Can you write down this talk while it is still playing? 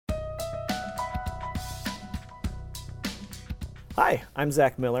Hi, I'm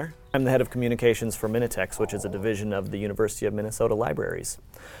Zach Miller. I'm the head of communications for Minitex, which is a division of the University of Minnesota Libraries,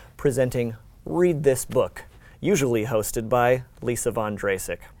 presenting Read This Book, usually hosted by Lisa Von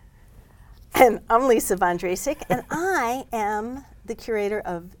Drasik. And I'm Lisa Von Drasik, and I am the curator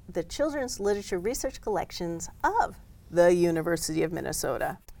of the Children's Literature Research Collections of the University of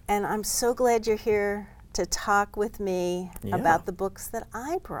Minnesota. And I'm so glad you're here to talk with me about the books that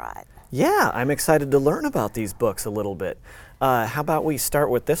I brought. Yeah, I'm excited to learn about these books a little bit. How about we start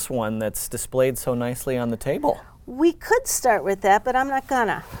with this one that's displayed so nicely on the table? We could start with that, but I'm not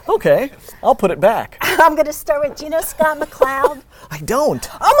gonna. Okay, I'll put it back. I'm gonna start with, do you know Scott McCloud? I don't.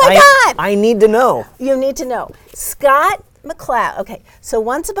 Oh my God! I need to know. You need to know. Scott McCloud. Okay, so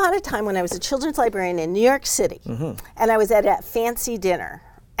once upon a time when I was a children's librarian in New York City, and I was at a fancy dinner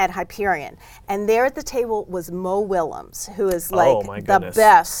at Hyperion, and there at the table was Mo Willems, who is like the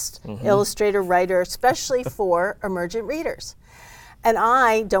best illustrator writer, especially for emergent readers. And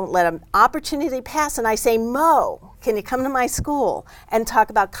I don't let an opportunity pass, and I say, Mo, can you come to my school and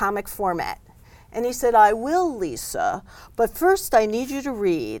talk about comic format? And he said, I will, Lisa, but first I need you to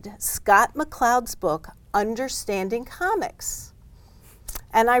read Scott McCloud's book, Understanding Comics.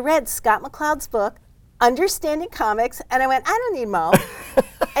 And I read Scott McCloud's book, Understanding Comics, and I went, I don't need Mo.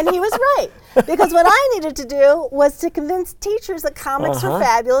 And he was right, because what I needed to do was to convince teachers that comics were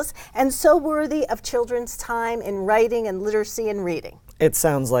fabulous and so worthy of children's time in writing and literacy and reading. It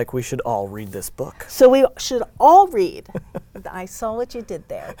sounds like we should all read this book. So we should all read. I saw what you did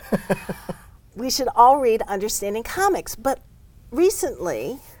there. We should all read Understanding Comics. But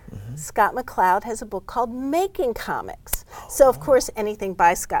recently, Scott McCloud has a book called Making Comics. So of course, anything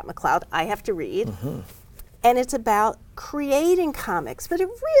by Scott McCloud I have to read. And it's about creating comics, but it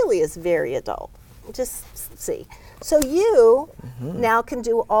really is very adult. Just see. So you now can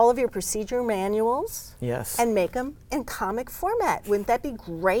do all of your procedure manuals and make them in comic format. Wouldn't that be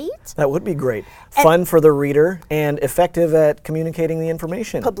great? That would be great. Fun for the reader and effective at communicating the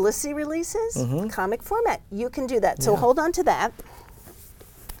information. Publicity releases, comic format. You can do that. So hold on to that.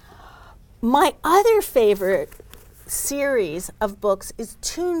 My other favorite series of books is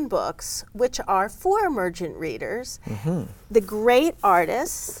Toon Books, which are for emergent readers. The Great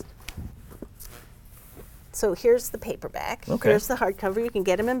Artists. So here's the paperback. Here's the hardcover. You can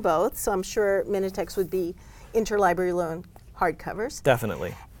get them in both. So I'm sure Minitex would be interlibrary loan hardcovers.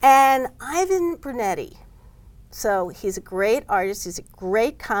 Definitely. And Ivan Brunetti. So he's a great artist. He's a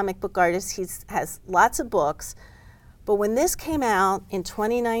great comic book artist. He has lots of books. But when this came out in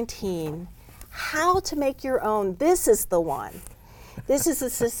 2019, How to Make Your Own, this is the one. This is a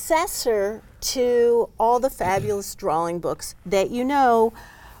successor to all the fabulous drawing books that you know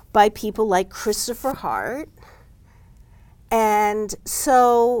by people like Christopher Hart. And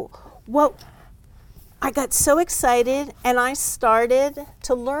so I got so excited, and I started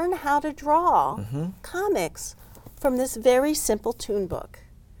to learn how to draw comics from this very simple Toon book.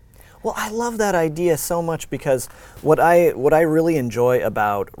 Well, I love that idea so much, because what I really enjoy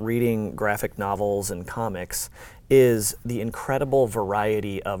about reading graphic novels and comics is the incredible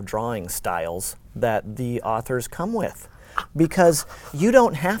variety of drawing styles that the authors come with. Because you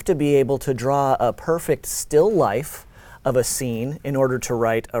don't have to be able to draw a perfect still life of a scene in order to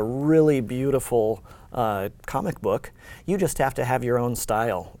write a really beautiful comic book. You just have to have your own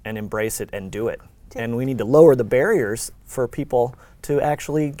style and embrace it and do it. And we need to lower the barriers for people to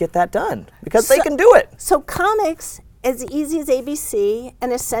actually get that done, because they can do it. So comics, as easy as ABC,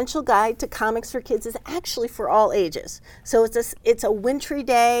 an essential guide to comics for kids, is actually for all ages. So it's a wintry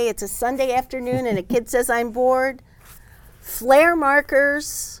day, it's a Sunday afternoon, and a kid says, I'm bored. Flare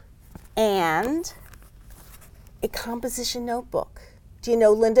markers and a composition notebook. Do you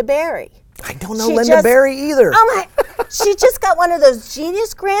know Linda Barry? I don't know Linda Barry either. Oh my! She just got one of those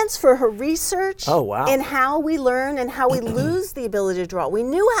Genius grants for her research in how we learn and how we lose the ability to draw. We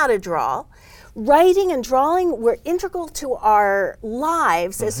knew how to draw. Writing and drawing were integral to our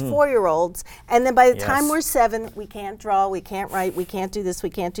lives as 4-year-olds. And then by the time we're 7, we can't draw, we can't write, we can't do this, we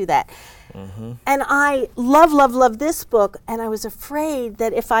can't do that. And I love this book. And I was afraid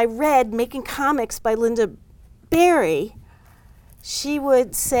that if I read Making Comics by Linda Barry, she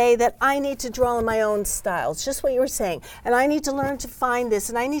would say that I need to draw in my own style. It's just what you were saying. And I need to learn to find this,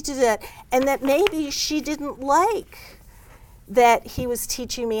 and I need to do that. And that maybe she didn't like that he was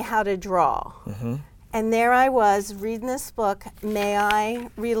teaching me how to draw. And there I was reading this book. May I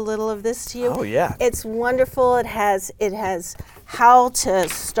read a little of this to you? Oh, yeah. It's wonderful. It has how to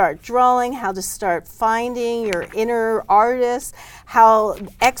start drawing, how to start finding your inner artist, how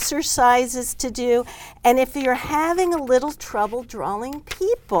exercises to do. And if you're having a little trouble drawing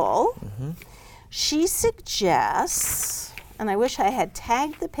people, she suggests, and I wish I had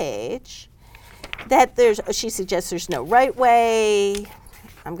tagged the page, she suggests there's no right way.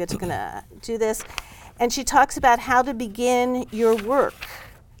 I'm going to do this. And she talks about how to begin your work.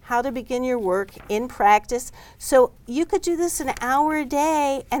 How to begin your work in practice. So you could do this an hour a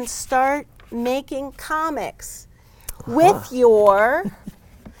day and start making comics with your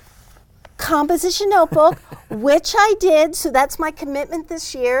composition notebook, which I did. So that's my commitment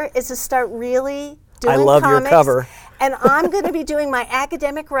this year, is to start really doing comics. I love your cover. And I'm going to be doing my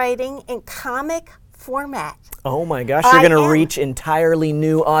academic writing in comic format. Oh my gosh, you're going to reach entirely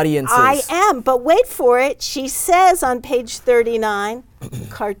new audiences. I am, but wait for it. She says on page 39,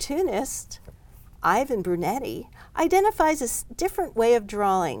 cartoonist Ivan Brunetti identifies a different way of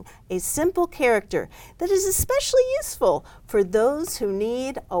drawing, a simple character that is especially useful for those who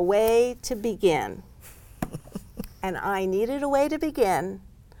need a way to begin. And I needed a way to begin,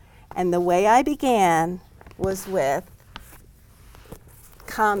 and the way I began was with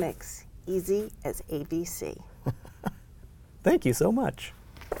comics easy as ABC. Thank you so much.